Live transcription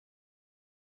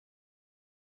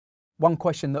one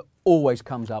question that always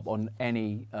comes up on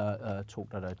any talk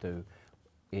that I do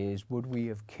is, would we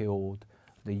have killed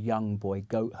the young boy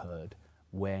goat herd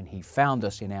when he found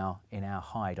us in our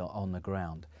hide on the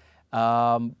ground?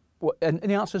 And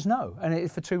the answer is no, and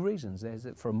it's for two reasons. There's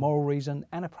for a moral reason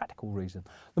and a practical reason.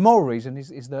 The moral reason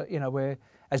is that, you know, we're,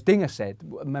 as Dinger said,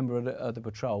 a member of the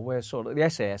patrol, we're sort of the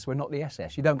SAS, we're not the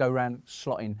SS. You don't go around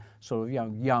slotting sort of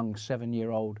young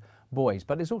 7-year-old boys.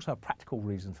 But there's also a practical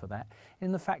reason for that.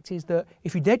 And the fact is that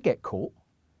if you did get caught,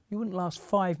 you wouldn't last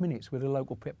 5 minutes with the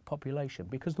local population,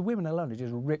 because the women alone would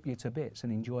just rip you to bits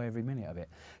and enjoy every minute of it.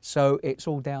 So it's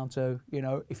all down to, you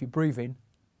know, if you breathe in,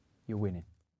 you're winning.